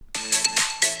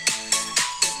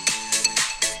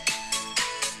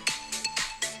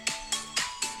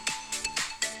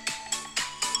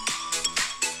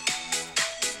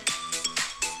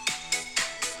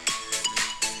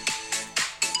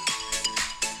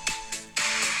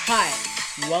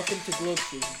Hi, welcome to Globe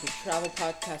Shoes, the travel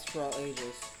podcast for all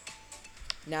ages.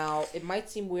 Now, it might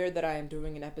seem weird that I am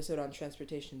doing an episode on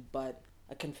transportation, but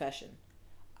a confession.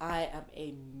 I am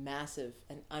a massive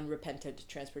and unrepentant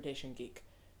transportation geek.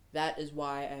 That is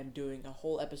why I am doing a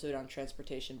whole episode on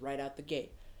transportation right out the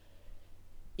gate.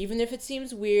 Even if it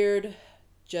seems weird,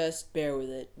 just bear with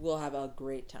it. We'll have a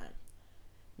great time.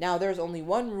 Now, there's only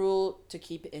one rule to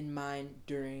keep in mind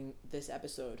during this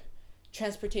episode.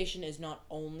 Transportation is not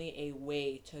only a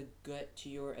way to get to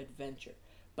your adventure,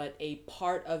 but a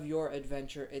part of your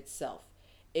adventure itself.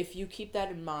 If you keep that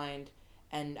in mind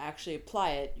and actually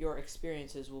apply it, your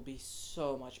experiences will be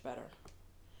so much better.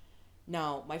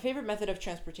 Now, my favorite method of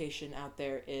transportation out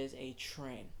there is a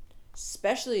train.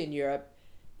 Especially in Europe,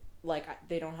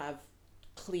 they don't have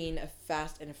clean,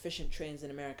 fast, and efficient trains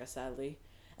in America, sadly.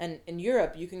 And in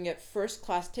Europe, you can get first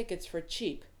class tickets for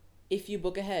cheap if you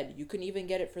book ahead. You can even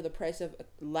get it for the price of a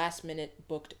last minute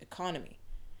booked economy.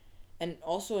 And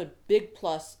also, a big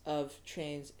plus of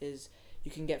trains is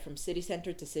you can get from city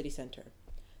center to city center.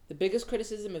 The biggest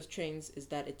criticism of trains is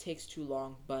that it takes too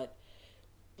long, but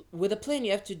with a plane,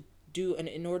 you have to do an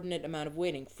inordinate amount of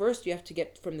waiting. First, you have to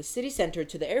get from the city center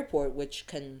to the airport, which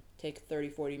can take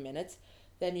 30-40 minutes.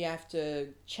 Then you have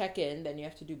to check in, then you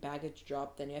have to do baggage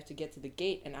drop, then you have to get to the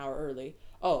gate an hour early.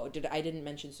 Oh, I didn't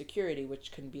mention security,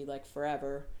 which can be like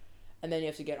forever. And then you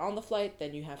have to get on the flight,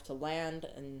 then you have to land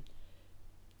and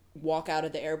walk out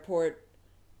of the airport.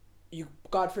 You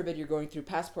God forbid you're going through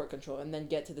passport control and then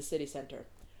get to the city center.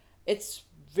 It's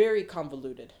very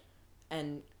convoluted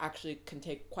and actually can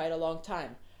take quite a long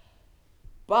time.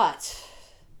 But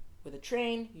with a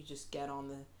train, you just get on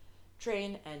the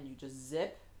train and you just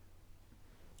zip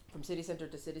from city center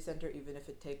to city center, even if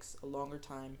it takes a longer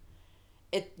time.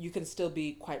 You can still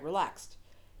be quite relaxed.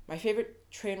 My favorite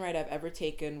train ride I've ever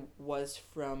taken was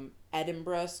from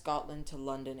Edinburgh, Scotland to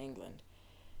London, England.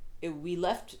 We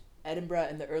left Edinburgh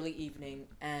in the early evening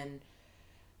and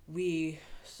we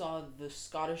saw the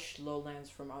Scottish lowlands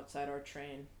from outside our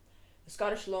train. The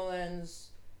Scottish lowlands,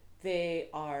 they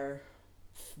are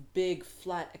big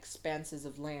flat expanses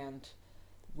of land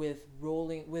with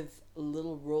a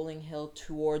little rolling hill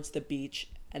towards the beach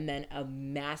and then a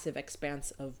massive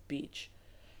expanse of beach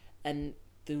and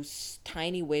those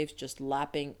tiny waves just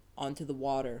lapping onto the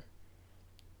water.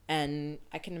 And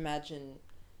I can imagine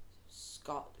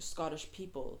Scottish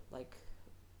people, like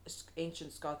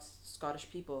ancient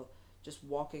Scottish people, just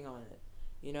walking on it,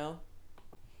 you know?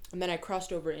 And then I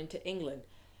crossed over into England,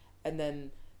 and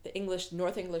then the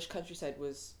North English countryside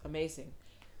was amazing.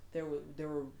 There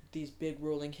were these big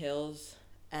rolling hills,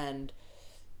 and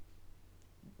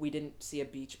we didn't see a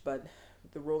beach, but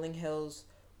the rolling hills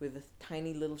with a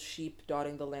tiny little sheep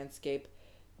dotting the landscape,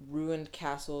 ruined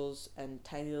castles, and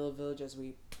tiny little villages.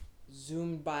 We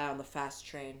zoomed by on the fast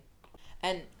train.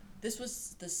 And this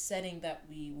was the setting that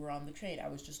we were on the train. I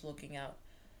was just looking out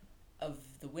of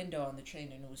the window on the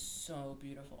train, and it was so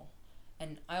beautiful.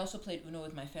 And I also played Uno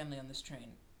with my family on this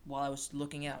train while I was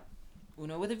looking out.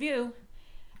 Uno with a view.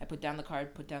 I put down the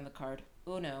card.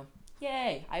 Uno.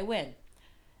 Yay, I win.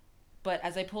 But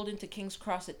as I pulled into King's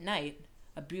Cross at night,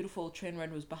 a beautiful train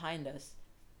ride was behind us.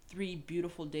 3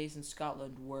 beautiful days in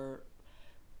Scotland were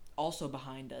also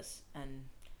behind us, and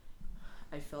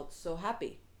I felt so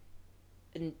happy.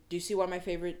 And do you see why my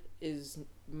favorite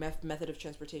method of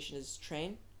transportation is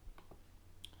train?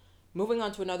 Moving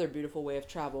on to another beautiful way of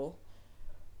travel,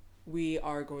 we're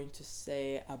going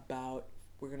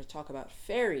to talk about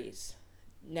ferries.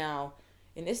 Now,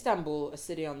 in Istanbul, a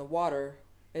city on the water,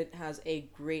 it has a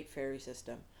great ferry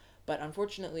system. But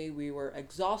unfortunately, we were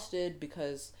exhausted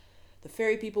because the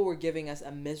ferry people were giving us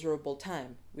a miserable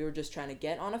time. We were just trying to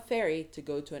get on a ferry to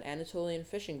go to an Anatolian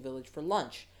fishing village for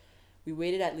lunch. We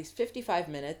waited at least 55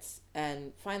 minutes,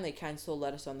 and finally Cancel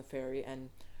let us on the ferry, and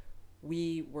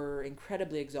we were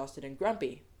incredibly exhausted and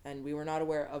grumpy, and we were not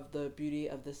aware of the beauty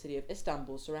of the city of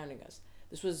Istanbul surrounding us.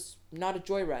 This was not a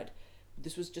joyride.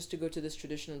 This was just to go to this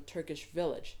traditional Turkish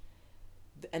village.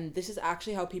 And this is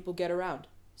actually how people get around.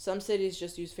 Some cities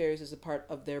just use ferries as a part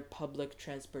of their public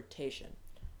transportation.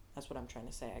 That's what I'm trying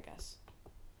to say, I guess.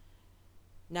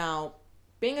 Now,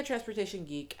 being a transportation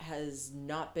geek has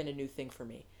not been a new thing for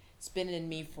me. It's been in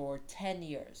me for 10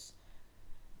 years.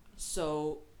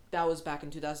 So that was back in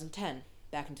 2010.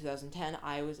 Back in 2010,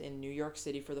 I was in New York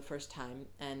City for the first time,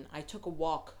 and I took a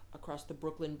walk across the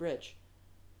Brooklyn Bridge.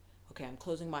 Okay, I'm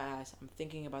closing my eyes. I'm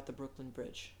thinking about the Brooklyn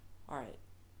Bridge. All right.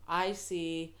 I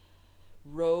see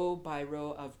row by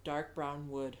row of dark brown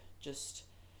wood just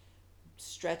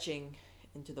stretching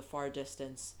into the far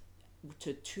distance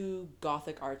to 2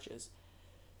 Gothic arches.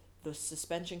 The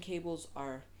suspension cables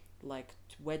are like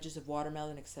wedges of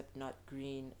watermelon, except not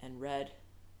green and red,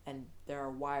 and there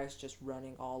are wires just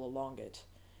running all along it.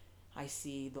 I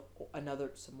see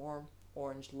some more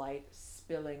orange light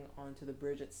spilling onto the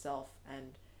bridge itself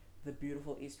and the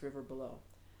beautiful East River below.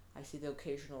 I see the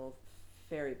occasional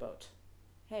ferry boat.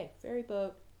 Hey, ferry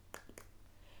boat.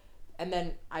 And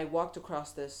then I walked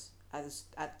across this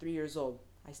at 3 years old.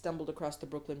 I stumbled across the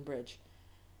Brooklyn Bridge,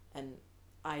 and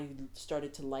I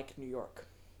started to like New York.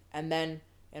 And then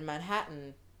in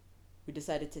Manhattan, we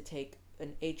decided to take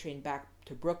an A train back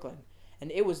to Brooklyn.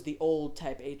 And it was the old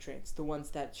type A trains, the ones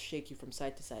that shake you from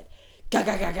side to side. Ga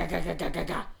ga ga ga ga ga ga ga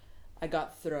ga. I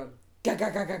got thrown. Ga ga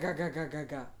ga ga ga ga ga ga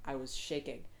ga. I was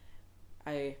shaking.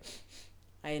 I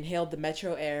I inhaled the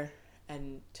metro air,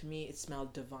 and to me it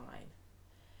smelled divine.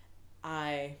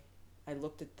 I I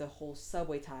looked at the whole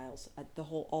subway tiles, at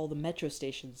all the metro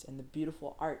stations and the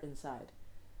beautiful art inside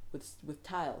with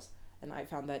tiles, and I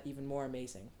found that even more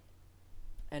amazing.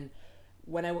 And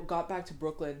when I got back to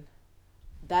Brooklyn,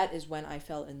 that is when I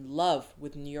fell in love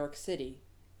with New York City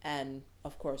and,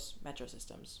 of course, metro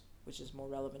systems, which is more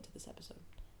relevant to this episode.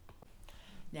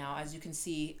 Now, as you can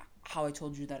see, how I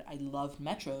told you that I love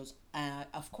metros, and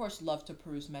I, of course, love to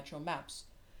peruse metro maps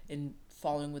in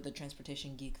following with the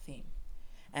transportation geek theme.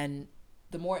 And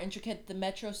the more intricate the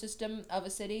metro system of a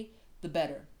city, the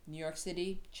better. New York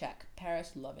City, check.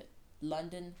 Paris, love it.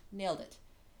 London, nailed it.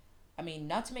 I mean,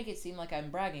 not to make it seem like I'm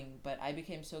bragging, but I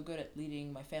became so good at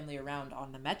leading my family around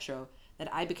on the metro that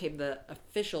I became the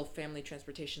official family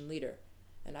transportation leader.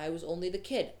 And I was only the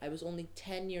kid. I was only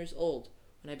 10 years old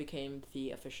when I became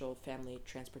the official family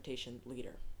transportation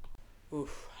leader.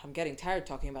 Oof, I'm getting tired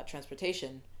talking about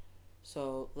transportation,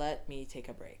 so let me take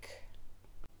a break.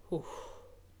 Oof.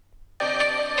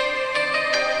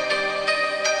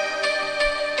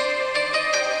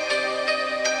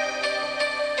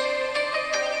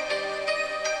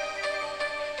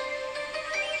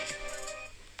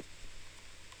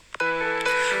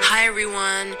 Hi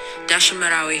everyone, Dasha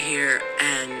Marawi here,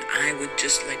 and I would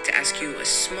just like to ask you a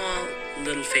small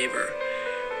little favor.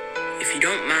 If you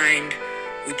don't mind,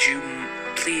 would you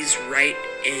please write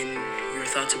in your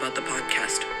thoughts about the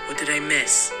podcast? What did I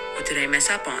miss? What did I mess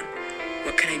up on?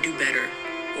 What can I do better?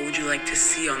 What would you like to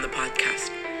see on the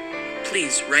podcast?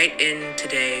 Please write in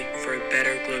today for a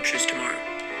better Globe Shoes tomorrow.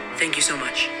 Thank you so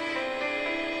much.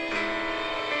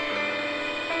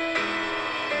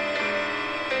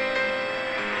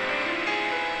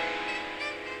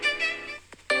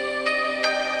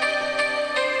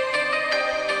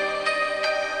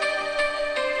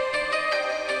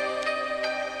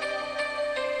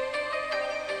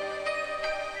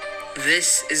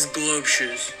 This is Globe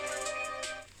Shoes.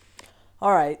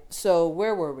 Alright, so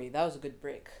where were we? That was a good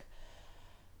break.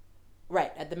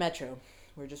 Right, at the metro.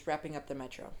 We're just wrapping up the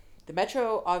metro. The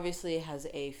metro obviously has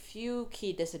a few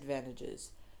key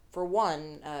disadvantages. For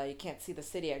one, you can't see the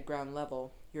city at ground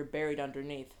level. You're buried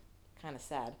underneath. Kind of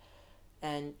sad.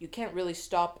 And you can't really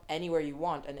stop anywhere you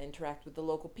want and interact with the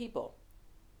local people.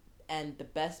 And the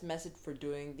best method for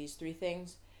doing these three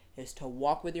things is to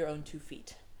walk with your own 2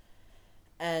 feet.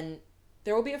 And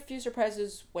there will be a few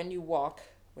surprises when you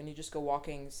just go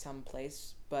walking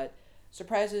someplace, but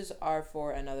surprises are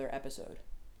for another episode.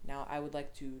 Now, I would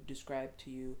like to describe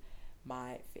to you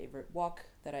my favorite walk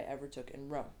that I ever took in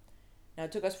Rome. Now,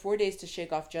 it took us 4 days to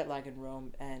shake off jet lag in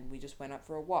Rome, and we just went out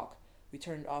for a walk. We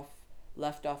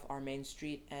left off our main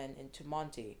street and into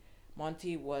Monte.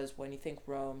 Monte was, when you think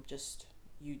Rome,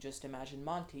 you just imagine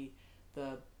Monte,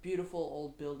 the beautiful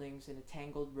old buildings in a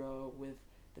tangled row with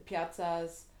the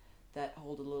piazzas that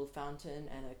hold a little fountain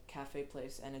and a cafe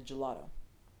place and a gelato.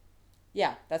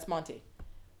 Yeah, that's Monte.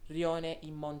 Rione i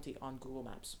Monti on Google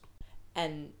Maps.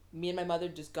 And me and my mother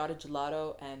just got a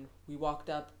gelato and we walked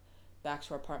up back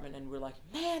to our apartment and we're like,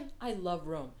 man, I love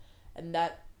Rome. And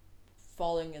that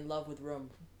falling in love with Rome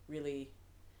really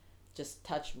just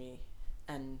touched me.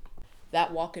 And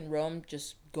that walk in Rome,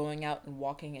 just going out and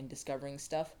walking and discovering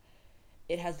stuff,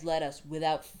 it has led us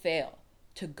without fail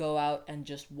to go out and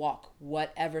just walk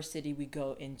whatever city we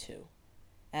go into.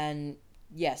 And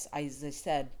yes, as I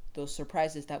said, those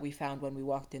surprises that we found when we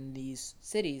walked in these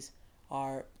cities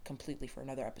are completely for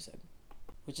another episode,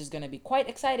 which is going to be quite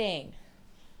exciting.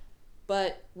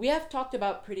 But we have talked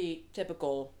about pretty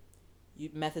typical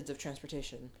methods of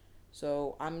transportation,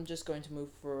 so I'm just going to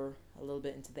move for a little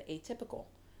bit into the atypical.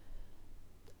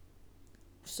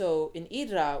 So in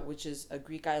Hydra, which is a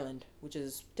Greek island, which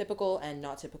is typical and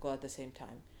not typical at the same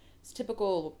time. It's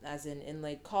typical as in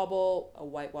inlaid cobble, a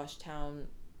whitewashed town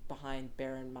behind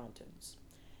barren mountains.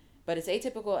 But it's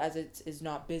atypical as it is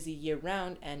not busy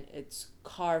year-round and it's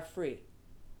car-free.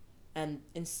 And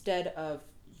instead of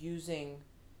using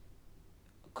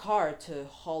car to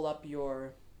haul up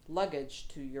your luggage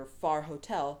to your far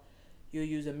hotel, you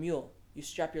use a mule. You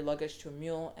strap your luggage to a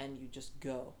mule and you just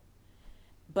go.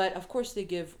 But of course, they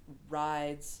give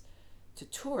rides to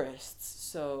tourists.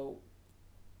 So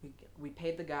we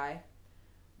paid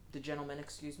the gentleman,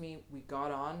 excuse me, we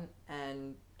got on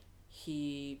and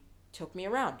he took me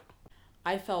around.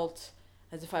 I felt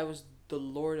as if I was the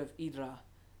Lord of Idra,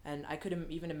 and I couldn't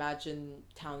even imagine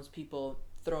townspeople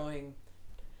throwing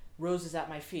roses at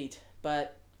my feet.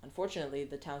 But unfortunately,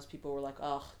 the townspeople were like,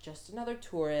 "Ugh, just another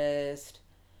tourist."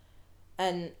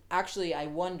 And actually, I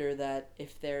wonder that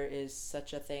if there is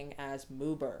such a thing as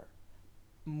Muber,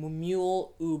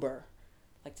 mule Uber,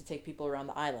 like to take people around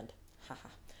the island. Haha.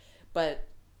 But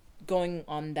going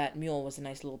on that mule was a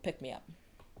nice little pick me up.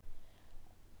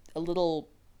 A little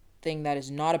thing that is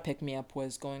not a pick me up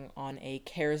was going on a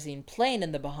kerosene plane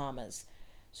in the Bahamas.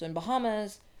 So in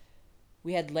Bahamas,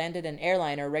 we had landed an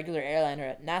airliner, a regular airliner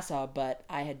at Nassau, but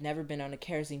I had never been on a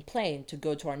kerosene plane to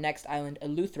go to our next island,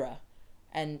 Eleuthera.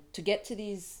 And to get to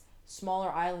these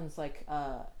smaller islands like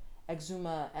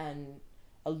Exuma and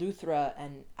Eleuthera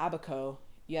and Abaco,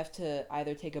 you have to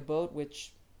either take a boat,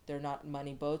 which they're not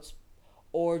money boats,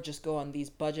 or just go on these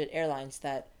budget airlines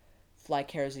that fly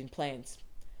kerosene planes.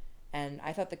 And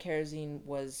I thought the kerosene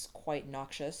was quite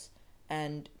noxious,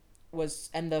 and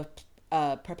the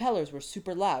propellers were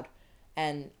super loud,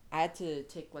 and I had to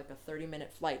take like a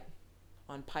 30-minute flight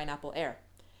on Pineapple Air.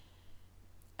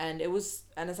 And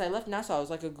as I left Nassau, it was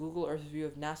like a Google Earth view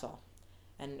of Nassau.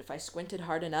 And if I squinted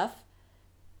hard enough,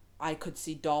 I could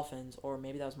see dolphins, or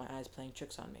maybe that was my eyes playing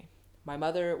tricks on me. My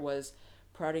mother was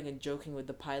prodding and joking with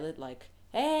the pilot, like,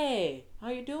 "Hey, how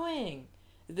you doing?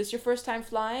 Is this your first time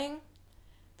flying?"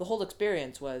 The whole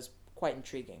experience was quite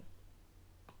intriguing.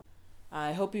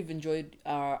 I hope you've enjoyed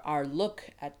our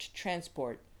look at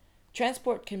transport.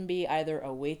 Transport can be either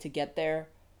a way to get there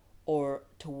or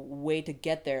to way to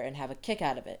get there and have a kick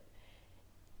out of it.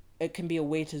 It can be a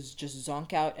way to just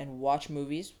zonk out and watch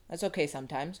movies. That's okay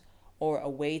sometimes. Or a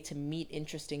way to meet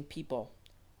interesting people,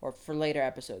 or for later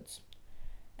episodes.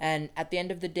 And at the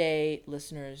end of the day,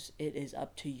 listeners, it is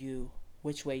up to you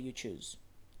which way you choose.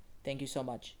 Thank you so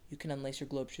much. You can unlace your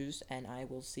globe shoes, and I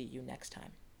will see you next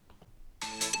time.